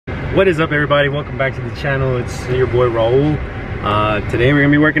What is up, everybody? Welcome back to the channel. It's your boy Raul. Today we're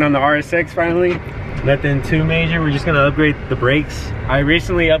gonna be working on the RSX finally. Nothing too major. We're just gonna upgrade the brakes. I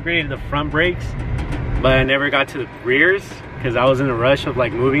recently upgraded the front brakes, but I never got to the rears because I was in a rush of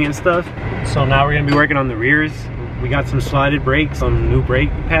like moving and stuff. So now we're gonna be working on the rears. We got some slotted brakes, some new brake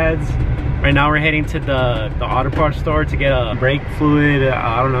pads. Right now we're heading to the auto parts store to get a brake fluid.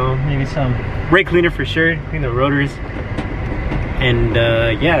 I don't know, maybe some brake cleaner for sure. Clean the rotors. And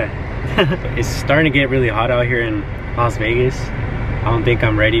yeah, it's starting to get really hot out here in Las Vegas. I don't think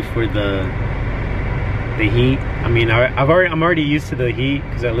I'm ready for the heat. I mean, I'm already used to the heat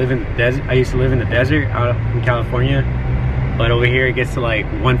because I live in the desert. I used to live in the desert out in California, but over here it gets to like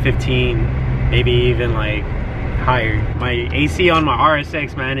 115, maybe even like higher. My AC on my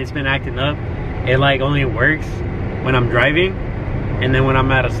RSX, man, it's been acting up. It like only works when I'm driving, and then when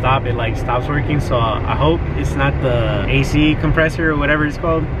I'm at a stop it like stops working. So I hope it's not the AC compressor or whatever it's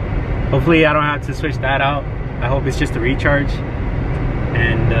called. Hopefully I don't have to switch that out. I hope it's just a recharge.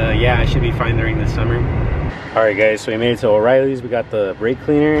 And yeah, I should be fine during the summer. All right guys, so we made it to O'Reilly's. We got the brake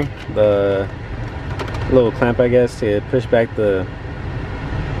cleaner, the little clamp I guess to push back the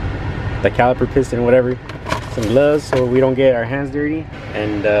caliper piston, whatever. Some gloves so we don't get our hands dirty.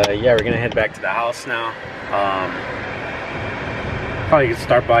 And yeah, we're gonna head back to the house now. Probably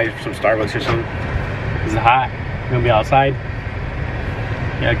start by some Starbucks or something. It's hot. We're gonna be outside.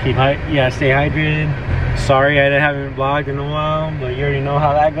 Yeah, stay hydrated. Sorry I haven't vlogged in a while, but you already know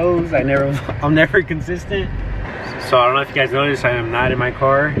how that goes. I'm never consistent. So I don't know if you guys noticed, I am not in my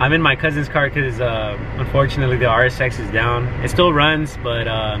car. I'm in my cousin's car because unfortunately the RSX is down. It still runs, but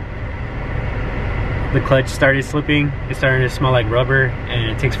the clutch started slipping. It's starting to smell like rubber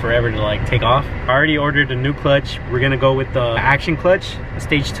and it takes forever to like take off. I already ordered a new clutch. We're gonna go with the Action clutch, a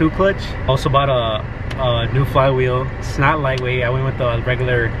stage 2 clutch. Also bought a new flywheel. It's not lightweight. I went with the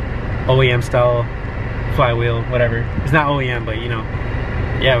regular OEM style flywheel, whatever. It's not OEM, but you know.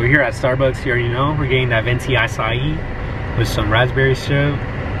 Yeah, we're here at Starbucks. You already know. We're getting that venti acai with some raspberry syrup.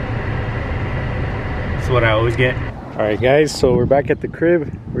 That's what I always get. All right guys, so we're back at the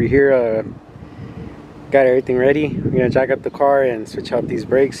crib. We're here, got everything ready. We're gonna jack up the car and switch out these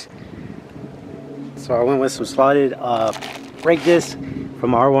brakes. So I went with some slotted brake discs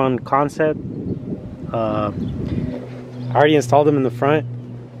from R1 Concept. I already installed them in the front.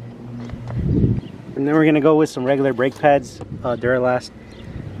 And then we're gonna go with some regular brake pads, Duralast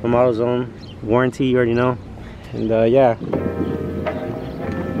from AutoZone, warranty, you already know. And yeah.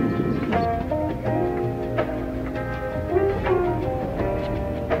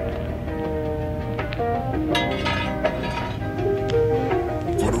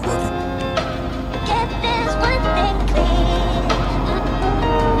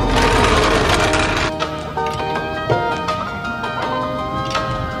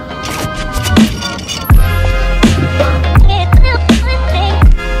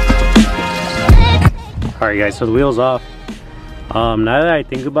 Alright guys, so the wheel's off. Now that I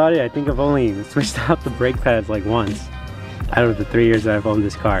think about it, I think I've only switched out the brake pads like once out of the 3 years that I've owned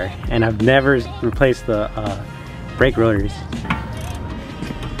this car, and I've never replaced the brake rotors.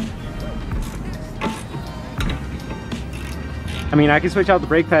 I mean, I can switch out the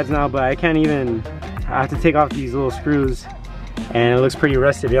brake pads now, but I can't even. I have to take off these little screws, and it looks pretty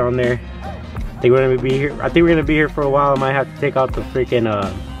rusted on there. I think we're gonna be here. I think we're gonna be here for a while. I might have to take out the freaking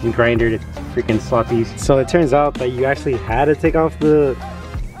grinder to freaking slot these. So it turns out that you actually had to take off the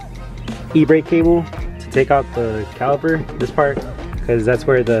e-brake cable to take out the caliper, this part, because that's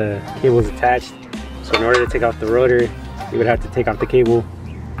where the cable is attached. So in order to take off the rotor, you would have to take off the cable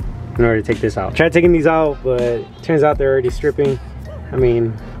in order to take this out. I tried taking these out, but it turns out they're already stripping. I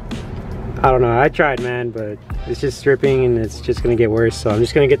mean, I don't know, I tried, man, but it's just stripping and it's just gonna get worse. So I'm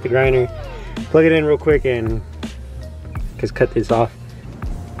just gonna get the grinder, plug it in real quick, and just cut this off.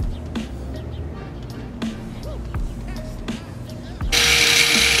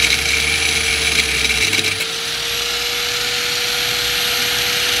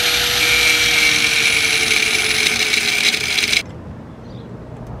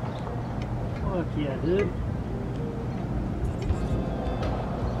 Fuck yeah, dude.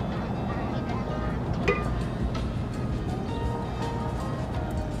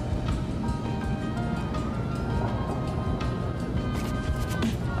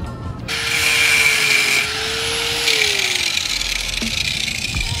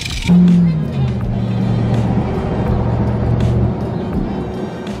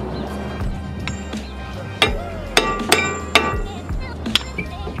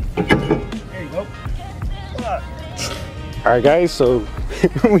 Alright guys, so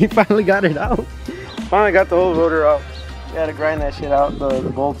we finally got it out. Finally got the whole rotor out. We had to grind that shit out, the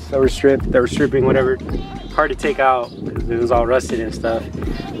bolts that were stripped, that were stripping, whatever. Hard to take out because it was all rusted and stuff.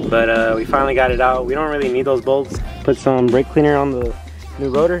 But we finally got it out. We don't really need those bolts. Put some brake cleaner on the new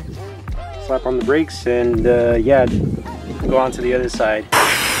rotor, slap on the brakes, and yeah, go on to the other side.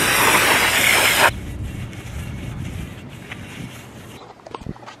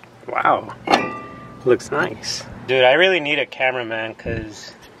 Wow, looks nice. Dude, I really need a cameraman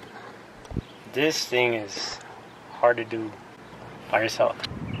because this thing is hard to do by yourself.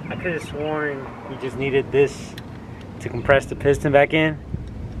 I could have sworn you just needed this to compress the piston back in.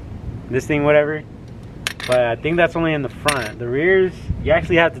 This thing, whatever. But I think that's only in the front. The rears, you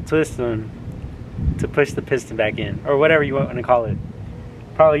actually have to twist them to push the piston back in. Or whatever you want to call it.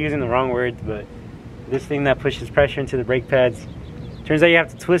 Probably using the wrong words, but this thing that pushes pressure into the brake pads, turns out you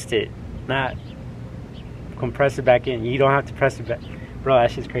have to twist it, not compress it back in. You don't have to press it back. Bro, that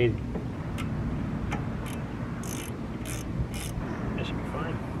shit's crazy. That should be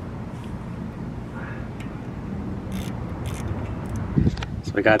fine.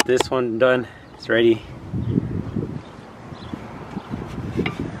 So we got this one done. It's ready.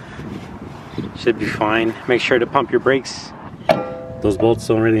 Should be fine. Make sure to pump your brakes. Those bolts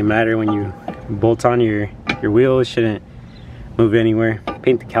don't really matter when you bolt on your wheel. It shouldn't move anywhere.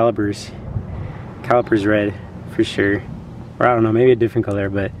 Paint the calipers red for sure, or I don't know, maybe a different color,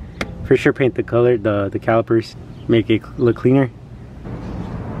 but for sure paint the color, the calipers, make it look cleaner.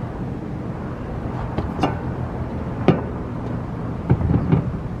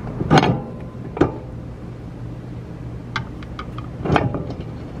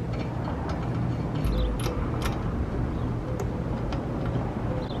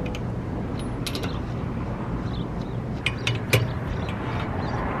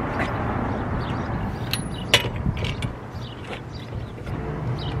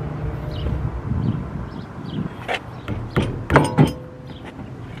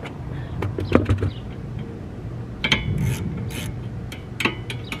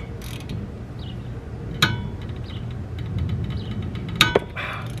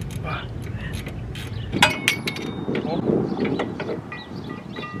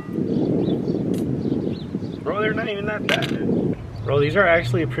 Bro, they're not even that bad. Bro, these are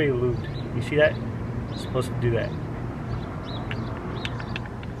actually pretty lubed. You see that? It's supposed to do that.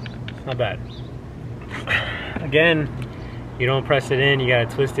 It's not bad. Again, you don't press it in, you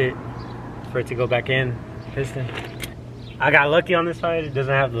gotta twist it for it to go back in. Piston. I got lucky on this side. It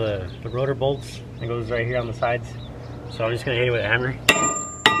doesn't have the rotor bolts. It goes right here on the sides. So I'm just gonna hit it with a hammer.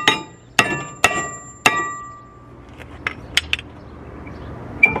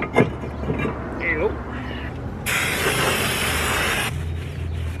 There you go.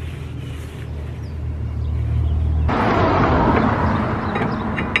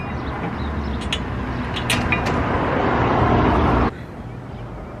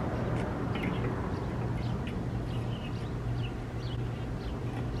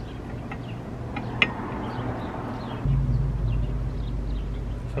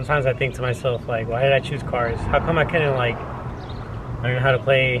 Sometimes I think to myself, like, why did I choose cars? How come I couldn't, like, learn how to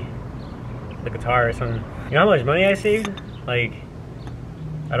play the guitar or something? You know how much money I saved? Like,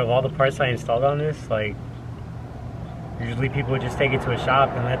 out of all the parts I installed on this, like, usually people would just take it to a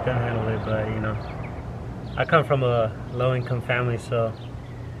shop and let them handle it, but, you know, I come from a low-income family, so,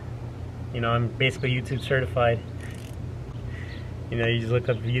 you know, I'm basically YouTube certified. You know, you just look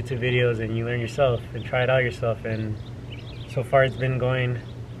up YouTube videos and you learn yourself and try it out yourself, and so far it's been going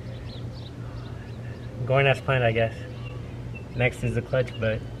as planned, I guess. Next is the clutch,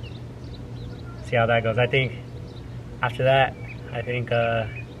 but see how that goes. I think after that, I think I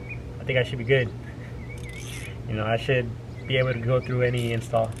should be good. You know, I should be able to go through any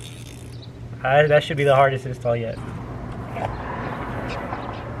install. That should be the hardest install yet.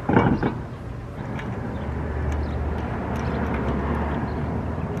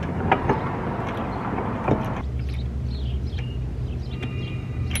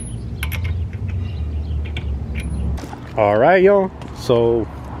 All right, y'all, so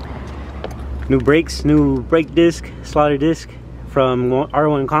new brakes, new brake disc, slaughter disc from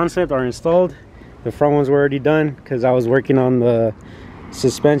R1 Concept are installed. The front ones were already done because I was working on the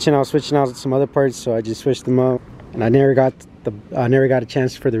suspension. I was switching out some other parts, so I just switched them out, and I never got a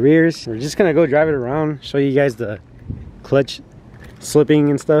chance for the rears. We're just gonna go drive it around, show you guys the clutch slipping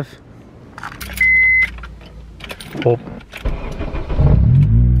and stuff. Oh.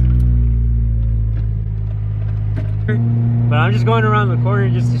 But I'm just going around the corner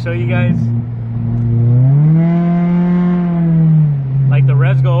just to show you guys. Like, the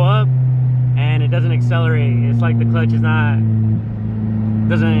revs go up and it doesn't accelerate. It's like the clutch is not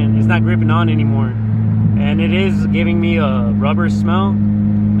gripping on anymore. and it is giving me a rubber smell,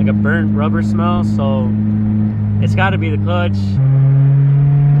 like a burnt rubber smell, so it's got to be the clutch.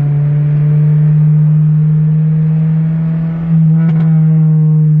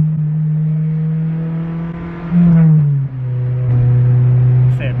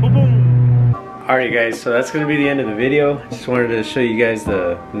 Alright guys, so that's going to be the end of the video. Just wanted to show you guys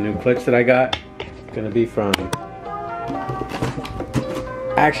the new clutch that I got. It's going to be from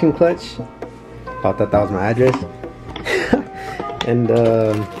Action Clutch. Thought that was my address. And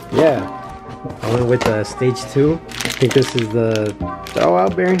yeah, I went with the stage 2. I think this is the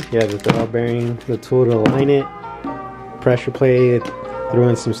throwout bearing. Yeah, the throwout bearing. The tool to align it. Pressure plate. Threw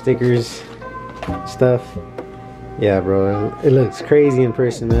in some stickers. Stuff. Yeah, bro, it looks crazy in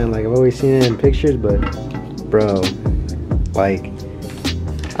person, man. Like, I've always seen it in pictures, but bro, like,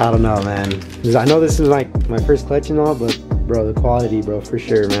 I don't know, man. I know this is like my first clutch and all, but bro, the quality, bro, for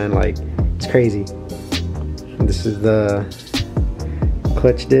sure, man. Like, it's crazy. This is the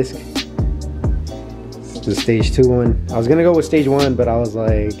clutch disc. It's the stage 2 one. I was gonna go with stage 1, but I was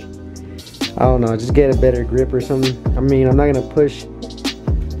like, I don't know, just get a better grip or something. I mean, I'm not gonna push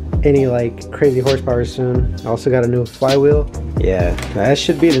any like crazy horsepower soon. I also got a new flywheel. Yeah, that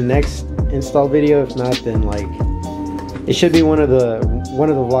should be the next install video. If not, then like it should be one of the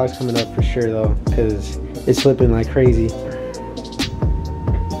vlogs coming up for sure though, because it's flipping like crazy.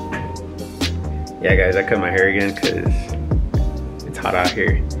 Yeah guys, I cut my hair again because it's hot out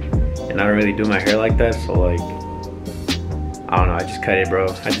here and I don't really do my hair like that, so like I don't know, I just cut it, bro.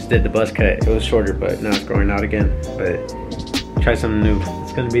 I just did the buzz cut. It was shorter, but now it's growing out again. But try something new.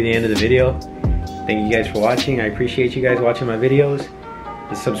 It's gonna be the end of the video. Thank you guys for watching. I appreciate you guys watching my videos.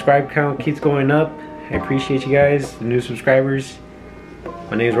 The subscribe count keeps going up. I appreciate you guys, the new subscribers.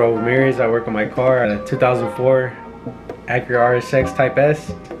 My name is Raul Ramirez. I work on my car, a 2004 Acura RSX Type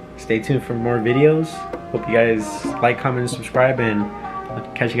S. Stay tuned for more videos. Hope you guys like, comment, and subscribe, and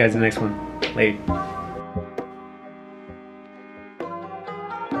I'll catch you guys in the next one. Later.